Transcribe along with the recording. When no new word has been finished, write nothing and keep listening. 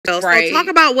So talk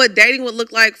about what dating would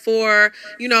look like for,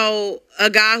 a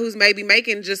guy who's maybe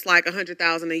making just like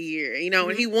 $100,000 a year, and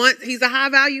he's a high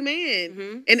value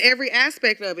man in every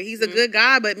aspect of it. He's a good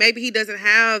guy, but maybe he doesn't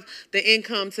have the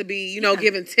income to be,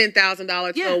 giving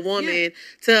 $10,000 to a woman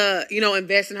to,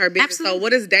 invest in her business. Absolutely. So what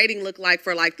does dating look like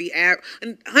for like the average?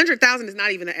 100,000 is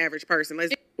not even the average person.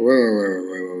 Wait.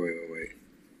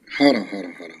 Hold on.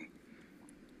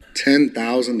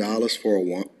 $10,000 for a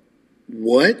woman.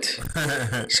 What?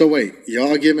 So wait,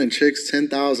 y'all giving chicks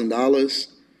 $10,000?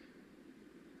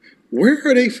 Where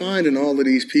are they finding all of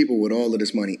these people with all of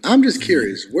this money? I'm just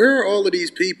curious. Where are all of these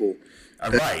people?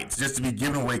 Right, just to be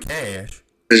giving away cash.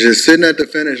 Is just sitting at the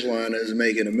finish line is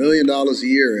making $1 million a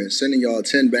year and sending y'all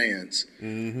 10 bands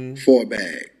for a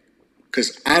bag.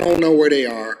 Because I don't know where they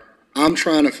are. I'm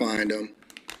trying to find them.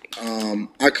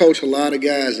 I coach a lot of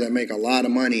guys that make a lot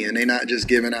of money and they're not just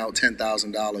giving out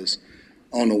 $10,000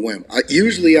 on a whim.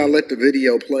 Usually I let the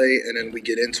video play and then we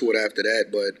get into it after that,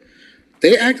 but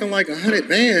they acting like 100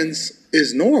 bands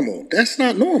is normal. That's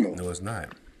not normal. No, it's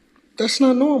not. That's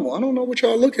not normal. I don't know what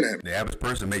y'all looking at. The average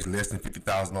person makes less than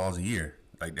 $50,000 a year.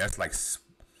 Like that's like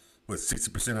what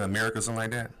 60% of America, or something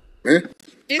like that. Man.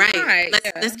 Right.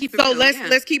 Let's keep it real.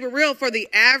 Let's keep it real. For the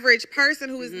average person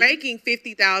who is making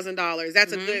 $50,000,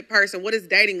 that's a good person. What does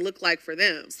dating look like for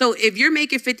them? So if you're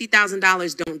making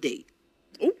 $50,000, don't date.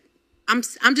 I'm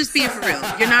just being for real.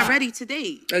 You're not ready to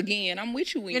date. Again, I'm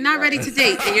with you. You're not ready to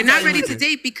date. And you're not ready to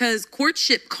date because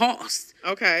courtship costs.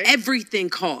 Okay. Everything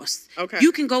costs. Okay.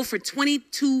 You can go for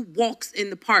 22 walks in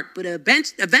the park, but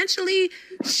eventually,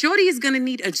 Shorty is going to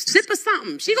need a sip of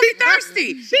something. She going to be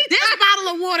thirsty. This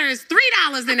bottle of water is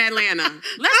 $3 in Atlanta.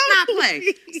 Let's not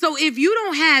play. So if you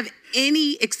don't have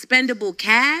any expendable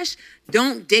cash,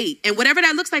 don't date. And whatever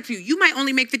that looks like for you, you might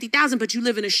only make $50,000, but you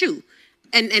live in a shoe.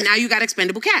 And now you got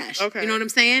expendable cash. Okay. You know what I'm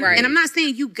saying? Right. And I'm not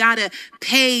saying you gotta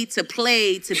pay to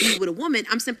play to be with a woman.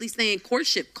 I'm simply saying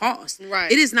courtship costs.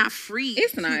 Right. It is not free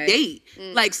to date.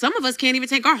 Like some of us can't even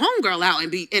take our homegirl out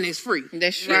and it's free.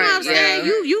 That's true. You know what I'm saying?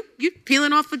 You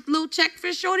peeling off a little check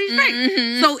for Shorty's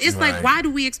drink. So it's like, why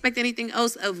do we expect anything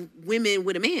else of women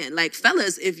with a man? Like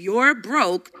fellas, if you're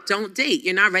broke, don't date.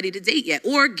 You're not ready to date yet.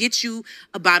 Or get you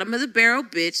a bottom of the barrel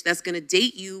bitch that's gonna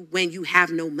date you when you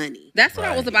have no money. That's what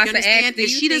I was about to ask. If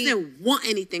she doesn't want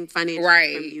anything financial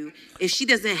from you, if she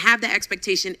doesn't have the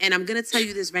expectation, and I'm gonna tell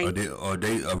you this right now. Or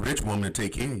date a rich woman to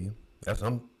take care of you. That's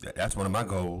one of my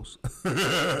goals.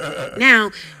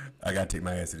 Now, I gotta take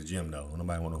my ass to the gym though.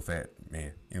 Nobody want no fat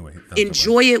man. Anyway,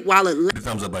 enjoy it while it lasts.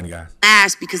 Thumbs up button, guys.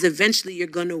 Because eventually you're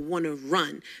gonna want to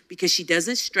run because she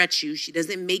doesn't stretch you. She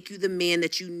doesn't make you the man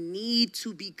that you need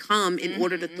to become in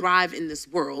order to thrive in this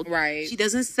world. Right. She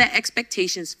doesn't set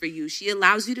expectations for you. She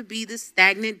allows you to be this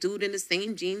stagnant dude in the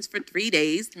same jeans for 3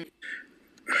 days.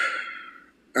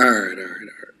 All right.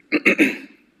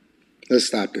 Let's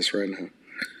stop this right now.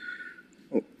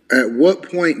 At what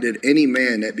point did any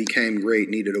man that became great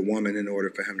needed a woman in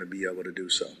order for him to be able to do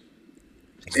so?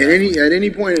 Exactly. At any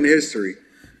point in history,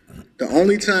 the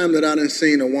only time that I done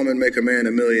seen a woman make a man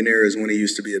a millionaire is when he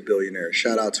used to be a billionaire.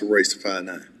 Shout out to Royce the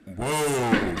 5'9".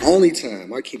 Whoa. Only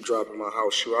time. I keep dropping my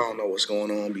house shoe. I don't know what's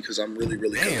going on because I'm really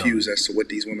confused as to what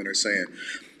these women are saying.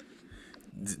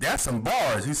 That's some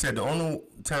bars. He said the only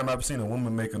time I've seen a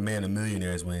woman make a man a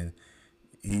millionaire is when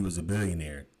he was a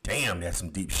billionaire. Damn, that's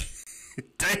some deep shit.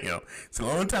 Damn. So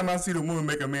the only time I see the woman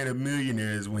make a man a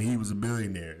millionaire is when he was a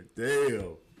billionaire.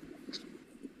 Damn.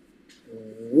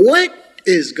 What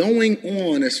is going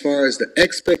on as far as the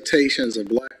expectations of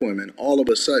black women all of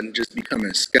a sudden just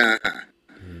becoming sky high?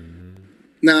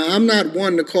 Now, I'm not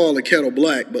one to call a kettle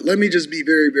black, but let me just be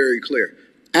very, very clear.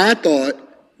 I thought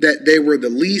that they were the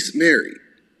least married.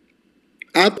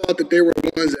 I thought that they were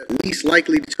the ones that least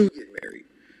likely to get married.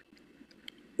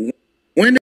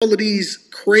 When all of these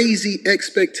crazy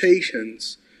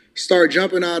expectations start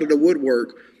jumping out of the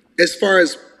woodwork, as far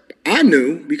as I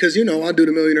knew, because, I do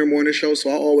the Millionaire Morning Show, so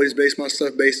I always base my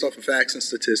stuff based off of facts and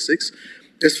statistics.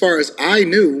 As far as I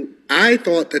knew, I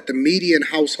thought that the median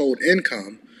household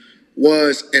income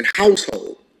was an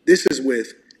household. This is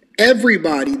with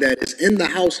everybody that is in the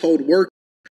household working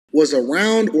was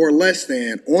around or less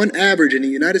than, on average in the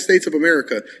United States of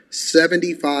America,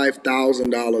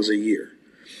 $75,000 a year.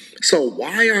 So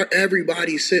why are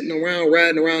everybody sitting around,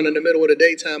 riding around in the middle of the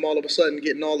daytime, all of a sudden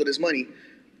getting all of this money,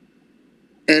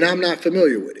 and I'm not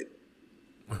familiar with it?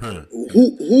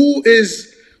 Who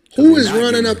is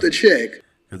running up the check?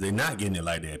 Because they're not getting it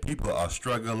like that. People are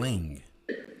struggling.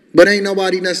 But ain't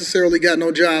nobody necessarily got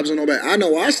no jobs or no back. I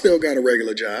know I still got a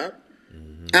regular job.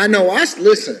 I know I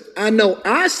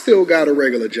still got a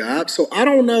regular job. So I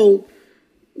don't know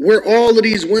where all of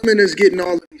these women is getting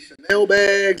all of these Chanel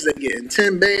bags, they getting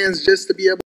 10 bands just to be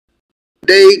able to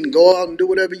date and go out and do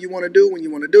whatever you want to do when you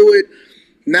want to do it.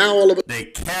 Now all of a They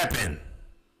capping.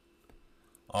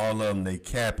 All of them, they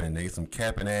capping. They some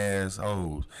capping ass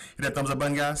hoes. Hit that thumbs up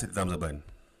button, guys. Hit the thumbs up button.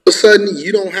 sudden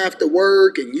you don't have to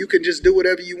work and you can just do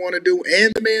whatever you want to do.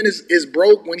 And the man is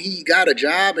broke when he got a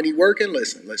job and he working.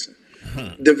 Listen.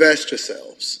 Divest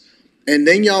yourselves. And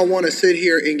then y'all want to sit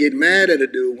here and get mad at a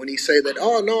dude when he say that,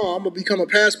 oh, no, I'm going to become a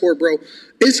passport bro.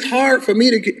 It's hard for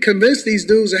me to convince these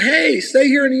dudes, hey, stay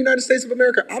here in the United States of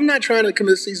America. I'm not trying to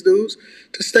convince these dudes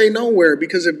to stay nowhere,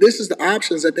 because if this is the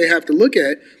options that they have to look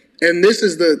at and this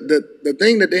is the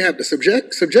thing that they have to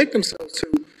subject themselves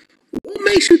to, what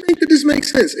makes you think that this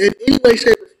makes sense in any way,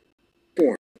 shape, or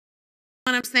form?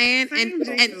 What I'm saying?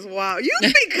 And wow, you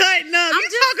be cutting up. You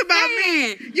talk about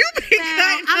me. You be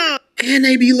cutting up. And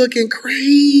they be looking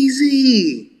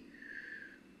crazy.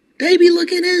 They be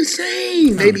looking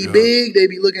insane. They be big. They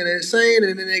be looking insane.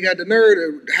 And then they got the nerve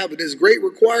to have this great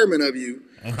requirement of you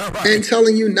and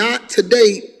telling you not to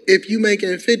date if you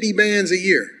making 50 bands a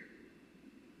year.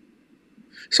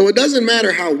 So it doesn't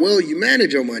matter how well you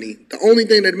manage your money. The only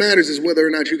thing that matters is whether or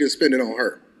not you can spend it on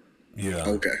her. Yeah.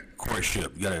 Okay.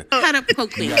 Courtship. You gotta cut up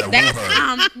cocaine. woo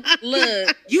her.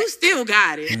 Look, You still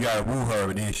got it. You gotta woo her,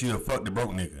 and then she'll fuck the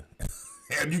broke nigga.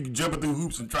 And you jumping through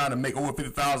hoops and trying to make over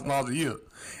 $50,000 a year,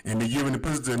 and then giving the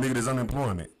pussy to a nigga that's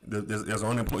unemployment. That's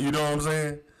unemployed. You know what I'm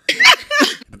saying?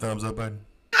 The thumbs up button.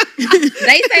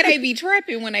 they say they be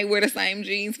trapping when they wear the same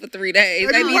jeans for 3 days.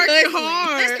 They be working hustling.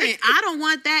 hard. Listen, I don't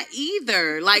want that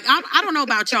either. Like, I don't know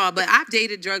about y'all, but I've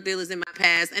dated drug dealers in my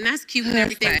past, and that's cute and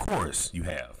everything. Of course, you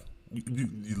have.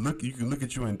 You look. You can look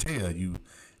at you and tell you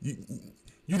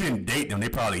didn't date them. They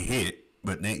probably hit,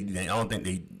 but they I don't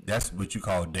think that's what you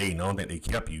call dating. I don't think they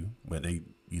kept you, but they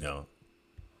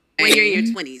When you're in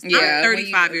your 20s. Yeah, I'm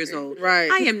 35 years old. Right.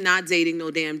 I am not dating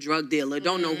no damn drug dealer.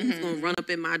 Don't know who's going to run up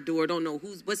in my door. Don't know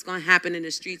what's going to happen in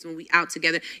the streets when we out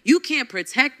together. You can't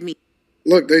protect me.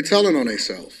 Look, they telling on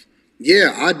themselves.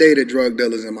 Yeah, I dated drug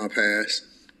dealers in my past.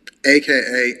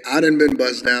 AKA, I done been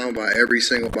bust down by every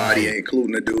single body,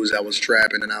 including the dudes that was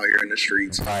trapping and out here in the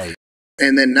streets. right.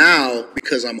 And then now,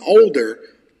 because I'm older,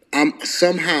 I'm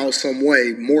somehow, some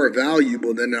way more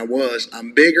valuable than I was.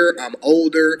 I'm bigger, I'm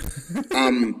older,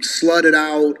 I'm slutted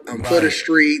out, I'm for the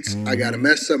streets, I got a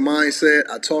messed up mindset,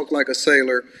 I talk like a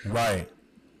sailor, Right.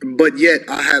 but yet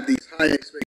I have these high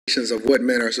expectations of what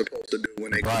men are supposed to do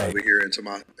when they come Right. over here into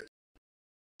my...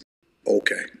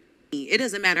 Okay. It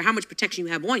doesn't matter how much protection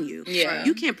you have on you. Yeah.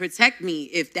 You can't protect me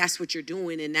if that's what you're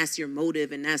doing and that's your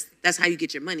motive and that's how you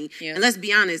get your money. Yeah. And let's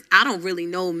be honest, I don't really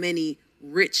know many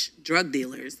rich drug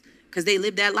dealers because they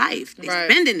live that life. They're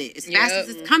Right. spending it. As fast as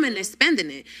it's coming, they're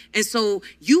spending it. And so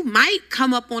you might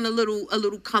come up on a little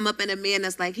come up and a man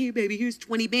that's like, hey baby, here's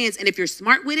 20 bands. And if you're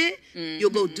smart with it,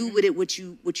 you'll go do with it what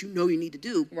you know you need to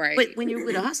do. Right. But when you're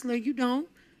with a hustler, you don't.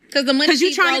 Because the money Because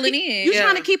keep you're rolling in.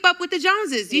 trying to keep up with the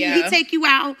Joneses. He Yeah. take you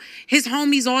out. His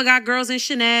homies all got girls in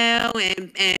Chanel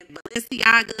and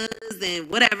Balenciagas and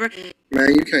whatever.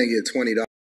 Man, you can't get $20,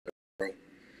 bro.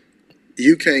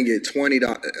 You can't get $20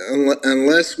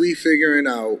 unless we figuring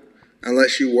out,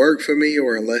 unless you work for me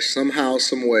or unless somehow,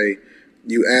 some way,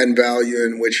 you add value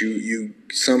in which you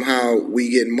somehow we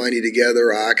get money together,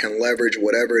 or I can leverage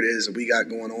whatever it is that we got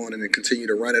going on and then continue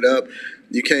to run it up.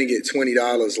 You can't get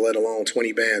 $20, let alone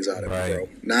 20 bands out of it, bro.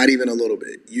 Not even a little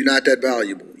bit. You're not that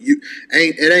valuable.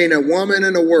 It ain't a woman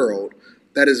in the world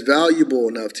that is valuable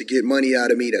enough to get money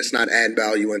out of me that's not adding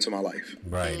value into my life.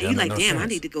 Right. And you like, damn, I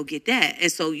need to go get that.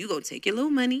 And so you go take your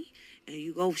little money and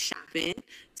you go shopping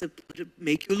to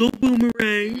make your little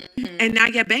boomerang. And now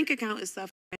your bank account is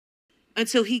suffering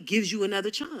until he gives you another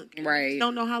chunk. Right. You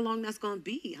don't know how long that's going to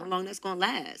be, how long that's going to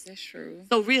last. That's true.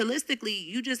 So realistically,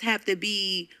 you just have to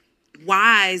be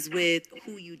wise with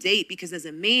who you date, because as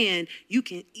a man, you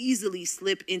can easily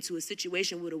slip into a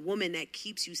situation with a woman that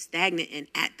keeps you stagnant and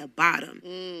at the bottom.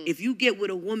 If you get with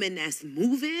a woman that's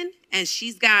moving and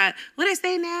she's got, what I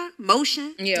say now?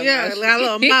 Motion. Yeah, got a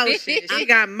little motion. She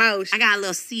got motion. I got a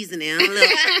little seasoning.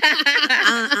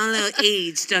 I'm a little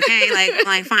aged, okay?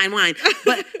 Like fine wine.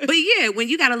 But yeah, when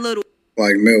you got a little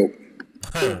Like milk.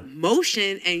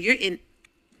 motion and you're in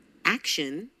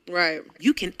action, Right.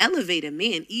 you can elevate a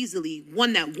man easily.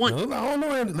 One that wants. I don't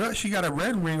know. Look like she got a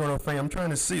red ring on her finger. I'm trying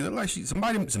to see. Look like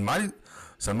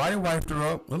somebody wiped her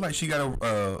up. Look like she got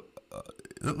a.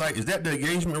 Look like, is that the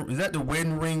engagement? Is that the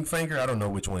wedding ring finger? I don't know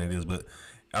which one it is, but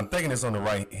I'm thinking it's on the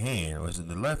right hand, or is it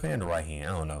the left hand or right hand?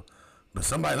 I don't know. But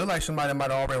look like somebody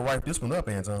might have already wiped this one up,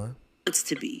 Anton. Wants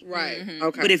to be. Right.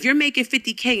 Okay. But if you're making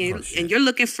 $50K and you're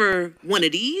looking for one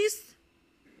of these,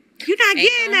 You're not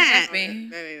getting that. That ain't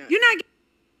not. You're not.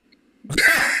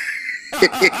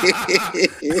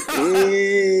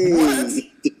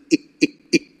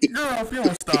 Girl, if you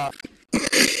don't stop.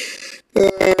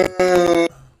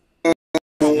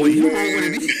 Well, you want what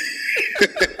it is.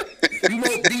 You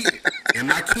won't be. And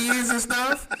my kids and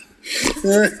stuff.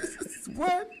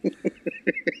 What?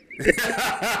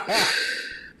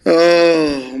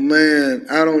 Oh man,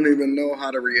 I don't even know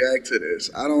how to react to this.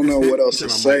 I don't know what else to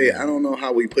say. I don't know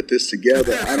how we put this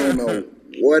together. I don't know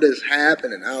what is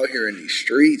happening out here in these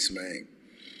streets, man.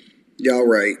 Y'all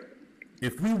right.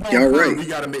 If we want Y'all her, right. we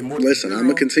gotta make more. Listen, I'm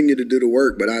gonna continue to do the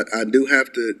work, but I do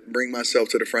have to bring myself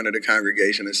to the front of the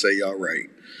congregation and say, y'all right.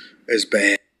 It's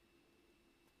bad.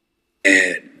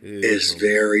 It's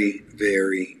very,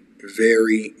 very,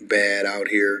 very bad out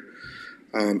here.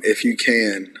 If you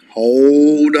can,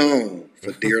 hold on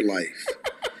for dear life.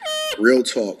 Real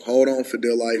talk. Hold on for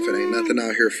dear life. It ain't nothing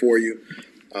out here for you.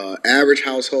 Average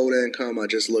household income, I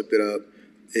just looked it up,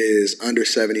 is under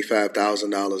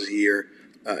 $75,000 a year.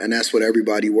 And that's what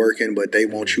everybody working, but they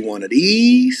want you one of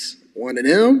these, one of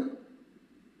them.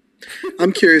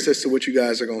 I'm curious as to what you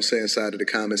guys are going to say inside of the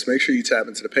comments. Make sure you tap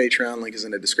into the Patreon. Link is in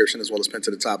the description as well as pinned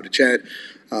to the top of the chat.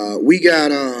 We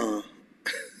got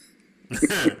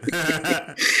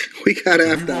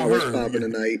after hours popping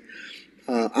tonight.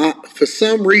 For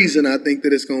some reason, I think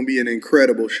that it's going to be an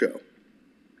incredible show.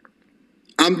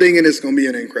 I'm thinking it's going to be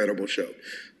an incredible show.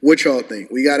 What y'all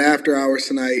think? We got after hours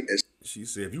tonight. She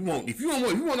said, if you want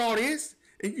all this,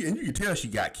 and you can tell she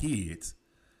got kids.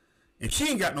 If she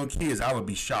ain't got no kids, I would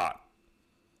be shocked.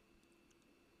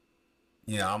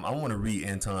 Yeah, I want to read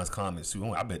Anton's comments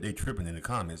too. I bet they tripping in the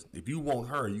comments. If you want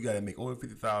her, you got to make over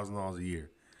 $50,000 a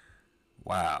year.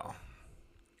 Wow.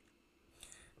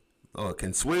 Oh,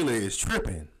 Consuela is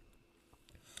tripping.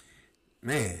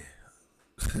 Man.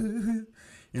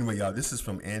 Anyway, y'all, this is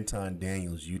from Anton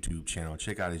Daniels' YouTube channel.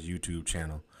 Check out his YouTube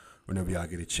channel whenever y'all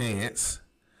get a chance.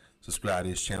 Subscribe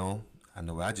to his channel. I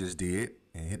know I just did.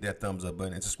 And hit that thumbs up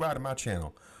button. And subscribe to my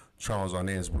channel, Charles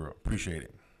Arnazborough. Appreciate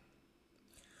it.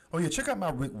 Oh, yeah, check out my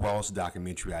Rick Ross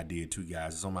documentary I did too,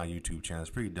 guys. It's on my YouTube channel. It's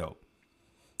pretty dope.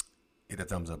 Hit that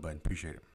thumbs up button. Appreciate it.